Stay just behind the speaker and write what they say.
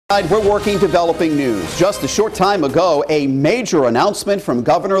We're working developing news. Just a short time ago, a major announcement from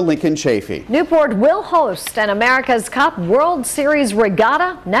Governor Lincoln Chafee. Newport will host an America's Cup World Series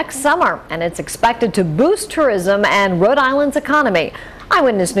Regatta next summer, and it's expected to boost tourism and Rhode Island's economy.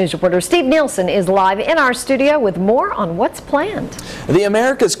 Eyewitness News reporter Steve Nielsen is live in our studio with more on what's planned. The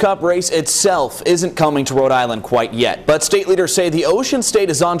America's Cup race itself isn't coming to Rhode Island quite yet, but state leaders say the Ocean State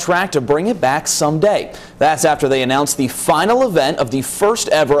is on track to bring it back someday. That's after they announced the final event of the first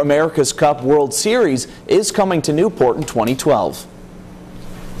ever America's Cup World Series is coming to Newport in 2012.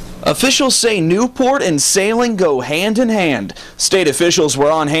 Officials say Newport and sailing go hand in hand. State officials were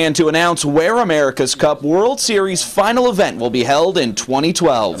on hand to announce where America's Cup World Series final event will be held in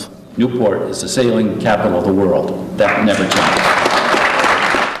 2012. Newport is the sailing capital of the world. That never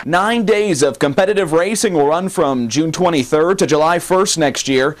changes. 9 days of competitive racing will run from June 23rd to July 1st next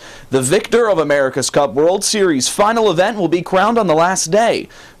year. The victor of America's Cup World Series final event will be crowned on the last day.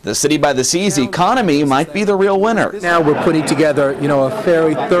 The City by the Sea's economy might be the real winner. Now we're putting together, a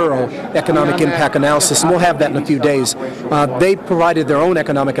very thorough economic impact analysis, and we'll have that in a few days. They provided their own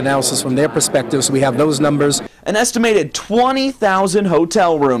economic analysis from their perspective, so we have those numbers. An estimated 20,000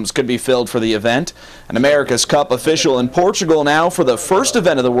 hotel rooms could be filled for the event. An America's Cup official in Portugal now for the first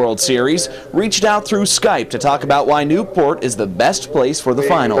event of the World Series reached out through Skype to talk about why Newport is the best place for the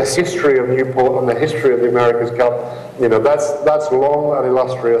finals. The history of Newport and the history of the America's Cup, that's long and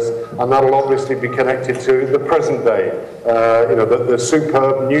illustrious, and that'll obviously be connected to the present day, the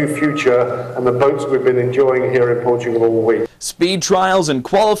superb new future and the boats we've been enjoying here in Portugal all week. Speed trials and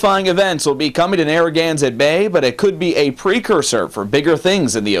qualifying events will be coming to Narragansett Bay, but it could be a precursor for bigger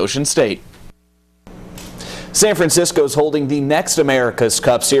things in the Ocean State. San Francisco is holding the next America's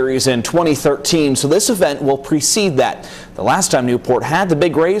Cup Series in 2013, so this event will precede that. The last time Newport had the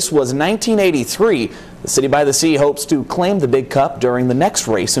big race was 1983. The City by the Sea hopes to claim the big cup during the next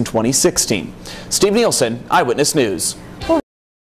race in 2016. Steve Nielsen, Eyewitness News.